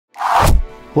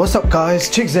What's up guys,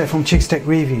 Chicks there from Chicks Tech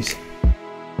Reviews.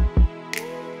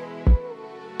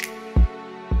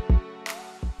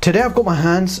 Today I've got my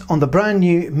hands on the brand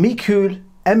new Micool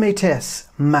M8S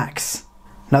Max.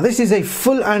 Now this is a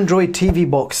full Android TV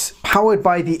box powered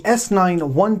by the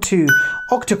S912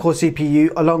 Octa-core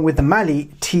CPU along with the Mali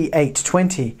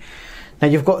T820. Now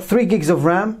you've got 3 gigs of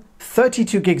RAM,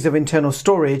 32 gigs of internal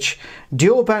storage,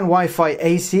 dual band Wi-Fi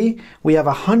AC, we have a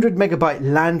 100 megabyte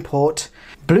LAN port,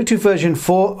 Bluetooth version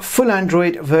 4, full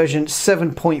Android version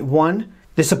 7.1.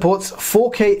 This supports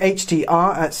 4K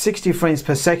HDR at 60 frames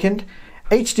per second,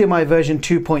 HDMI version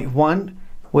 2.1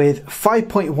 with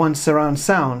 5.1 surround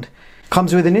sound.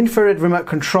 Comes with an infrared remote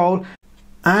control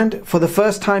and for the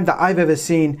first time that I've ever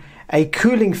seen, a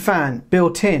cooling fan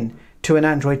built in to an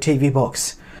Android TV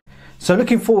box. So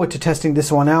looking forward to testing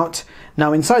this one out.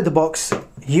 Now inside the box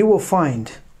you will find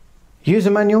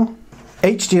user manual,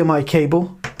 HDMI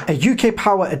cable, a UK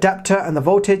power adapter, and the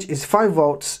voltage is 5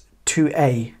 volts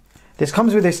 2A. This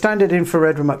comes with a standard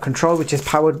infrared remote control which is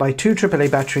powered by 2 AAA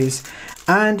batteries,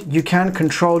 and you can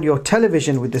control your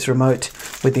television with this remote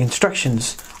with the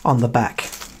instructions on the back.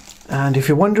 And if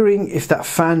you're wondering if that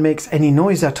fan makes any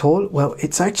noise at all, well,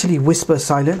 it's actually whisper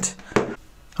silent.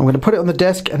 I'm going to put it on the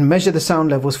desk and measure the sound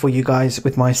levels for you guys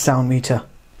with my sound meter.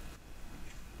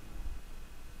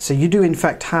 So you do in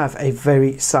fact have a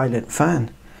very silent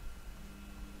fan.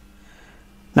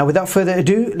 Now without further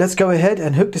ado, let's go ahead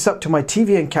and hook this up to my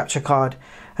TV and capture card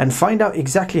and find out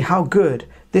exactly how good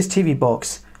this TV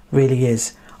box really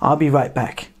is. I'll be right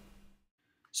back.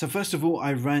 So first of all,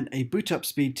 I ran a boot up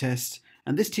speed test,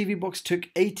 and this TV box took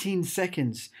 18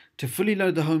 seconds to fully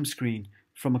load the home screen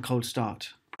from a cold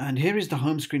start. And here is the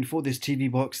home screen for this TV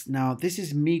box. Now this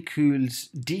is Micool's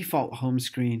default home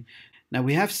screen. Now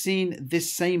we have seen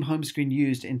this same home screen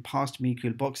used in past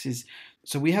Micool boxes.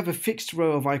 So we have a fixed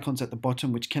row of icons at the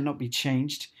bottom which cannot be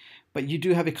changed, but you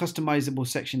do have a customizable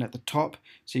section at the top.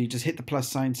 So you just hit the plus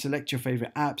sign, select your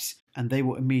favorite apps, and they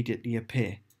will immediately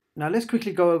appear. Now let's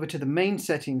quickly go over to the main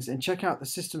settings and check out the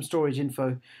system storage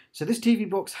info. So this TV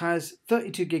box has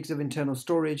 32 gigs of internal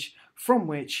storage, from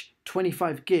which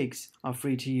 25 gigs are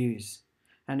free to use.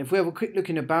 And if we have a quick look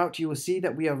in about, you will see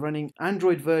that we are running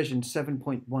Android version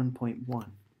 7.1.1.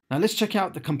 Now let's check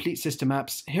out the complete system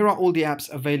apps. Here are all the apps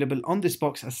available on this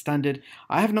box as standard.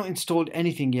 I have not installed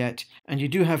anything yet, and you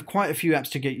do have quite a few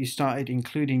apps to get you started,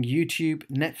 including YouTube,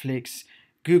 Netflix,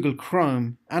 Google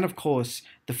Chrome, and of course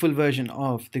the full version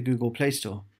of the Google Play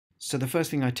Store. So the first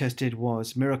thing I tested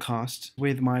was Miracast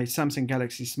with my Samsung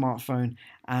Galaxy smartphone,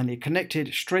 and it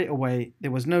connected straight away.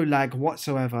 There was no lag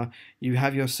whatsoever. You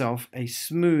have yourself a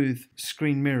smooth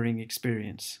screen mirroring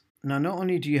experience. Now not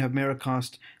only do you have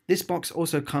Miracast, this box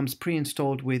also comes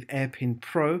pre-installed with AirPin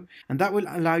Pro, and that will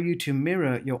allow you to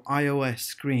mirror your iOS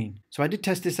screen. So I did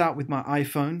test this out with my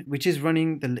iPhone, which is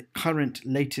running the current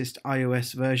latest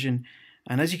iOS version.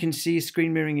 And as you can see,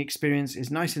 screen mirroring experience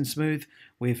is nice and smooth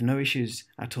with no issues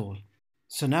at all.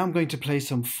 So now I'm going to play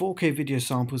some 4K video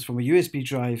samples from a USB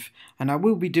drive, and I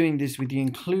will be doing this with the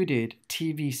included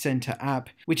TV Center app,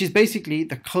 which is basically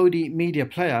the Kodi media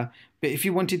player, but if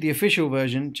you wanted the official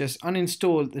version, just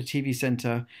uninstall the TV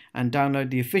Center and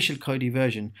download the official Kodi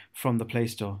version from the Play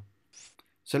Store.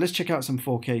 So let's check out some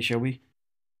 4K, shall we?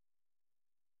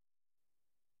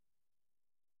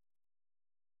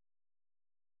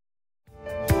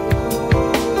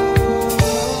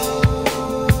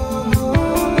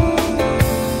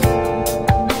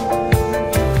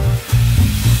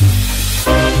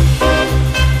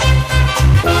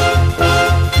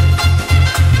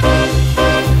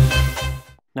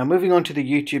 Now moving on to the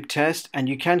YouTube test, and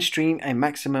you can stream a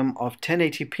maximum of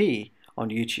 1080p on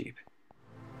YouTube.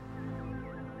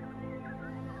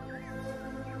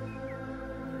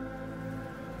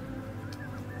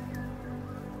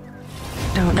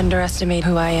 Don't underestimate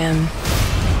who I am.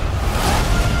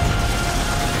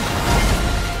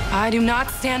 I do not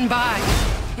stand by.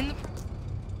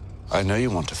 I know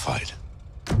you want to fight,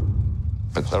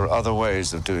 but there are other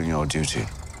ways of doing your duty.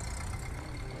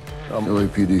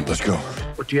 LAPD, let's go.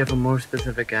 Do you have a more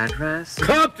specific address?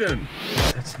 Compton!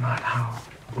 That's not how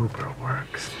Uber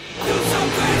works.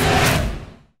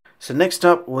 So next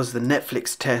up was the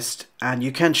Netflix test, and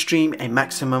you can stream a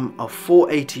maximum of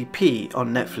 480p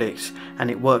on Netflix,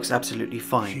 and it works absolutely She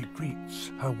fine.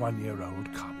 greets her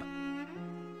 1-year-old cub.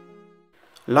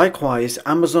 Likewise,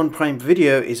 Amazon Prime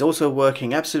Video is also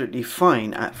working absolutely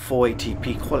fine at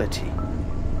 480p quality.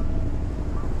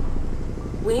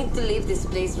 We need to leave this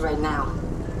place right now.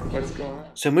 Let's go.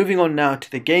 So moving on now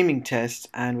to the gaming test,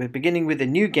 and we're beginning with a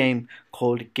new game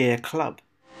called Gear Club.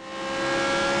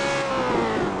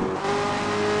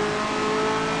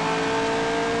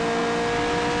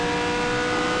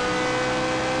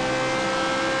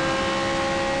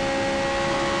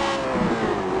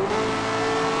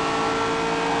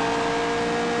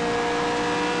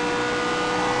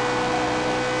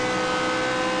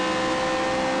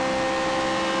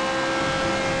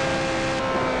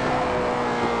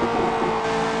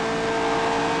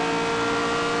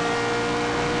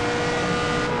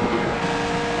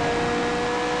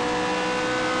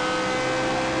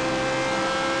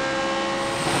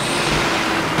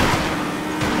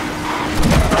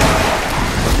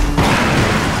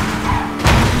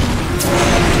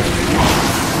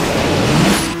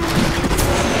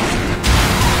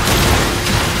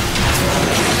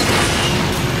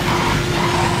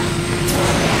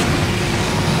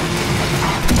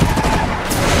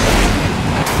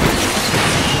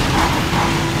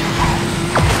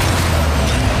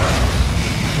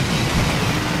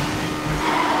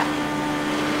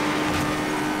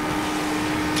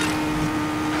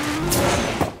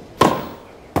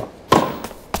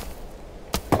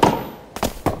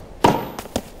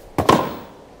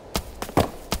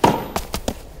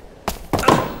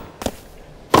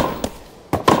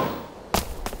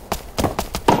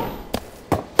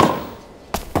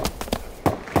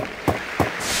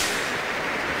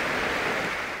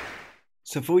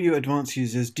 So for you advanced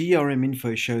users, DRM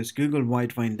info shows Google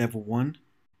Widevine level 1.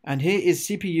 And here is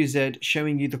CPU-Z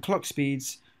showing you the clock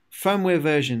speeds, firmware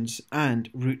versions and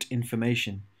route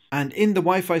information. And in the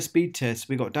Wi-Fi speed test,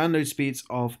 we got download speeds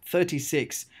of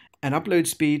 36 and upload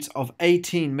speeds of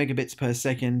 18 megabits per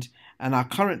second. And our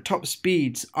current top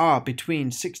speeds are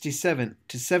between 67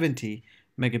 to 70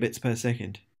 megabits per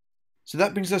second. So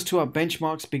that brings us to our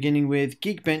benchmarks, beginning with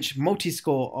Geekbench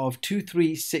multi-score of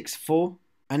 2364.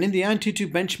 And in the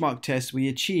Antutu benchmark test, we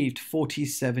achieved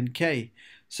 47K.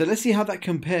 So let's see how that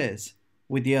compares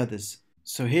with the others.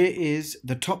 So here is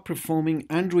the top performing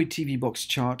Android TV box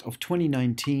chart of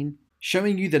 2019,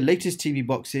 showing you the latest TV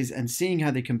boxes and seeing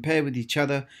how they compare with each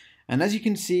other. And as you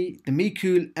can see, the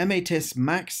Micool M8S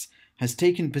Max has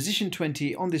taken position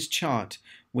 20 on this chart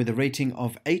with a rating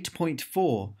of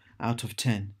 8.4 out of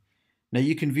 10. Now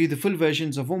you can view the full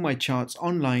versions of all my charts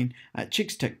online at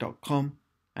chickstech.com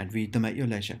and read them at your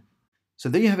leisure. So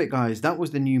there you have it guys, that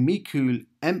was the new Micool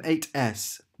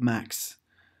M8S Max.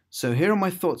 So here are my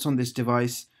thoughts on this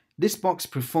device. This box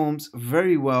performs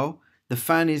very well. The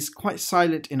fan is quite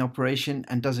silent in operation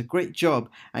and does a great job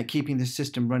at keeping the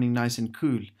system running nice and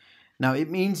cool. Now it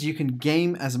means you can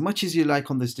game as much as you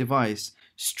like on this device.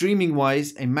 Streaming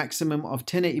wise, a maximum of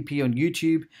 1080p on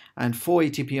YouTube and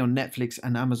 480p on Netflix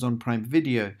and Amazon Prime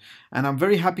Video. And I'm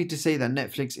very happy to say that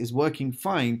Netflix is working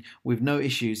fine with no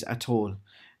issues at all.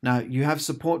 Now you have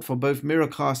support for both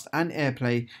Miracast and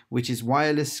AirPlay, which is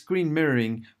wireless screen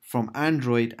mirroring from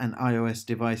Android and iOS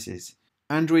devices.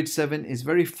 Android 7 is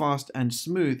very fast and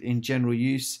smooth in general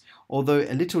use, although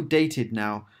a little dated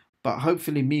now, but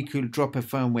hopefully Micool drop a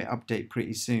firmware update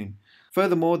pretty soon.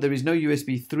 Furthermore, there is no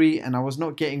USB 3 and I was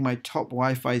not getting my top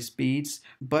Wi-Fi speeds,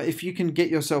 but if you can get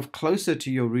yourself closer to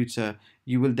your router,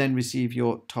 you will then receive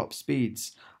your top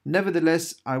speeds.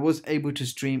 Nevertheless, I was able to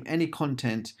stream any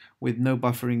content with no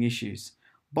buffering issues.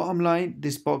 Bottom line,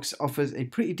 this box offers a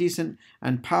pretty decent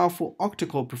and powerful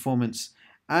octa-core performance,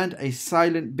 and a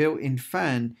silent built-in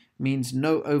fan means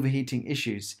no overheating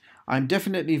issues. I'm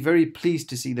definitely very pleased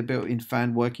to see the built-in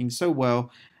fan working so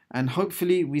well, and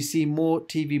hopefully we see more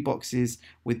TV boxes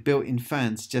with built-in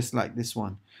fans just like this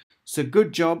one. So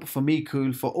good job for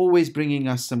Micool for always bringing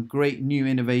us some great new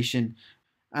innovation,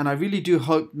 and I really do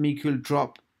hope Micool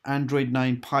drop Android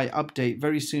 9 Pie update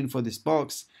very soon for this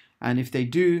box, and if they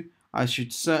do, I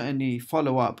should certainly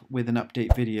follow up with an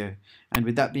update video. And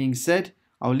with that being said,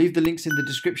 I'll leave the links in the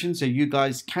description so you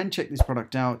guys can check this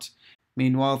product out.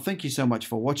 Meanwhile, thank you so much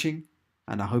for watching,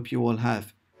 and I hope you all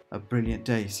have a brilliant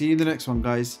day. See you in the next one,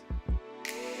 guys.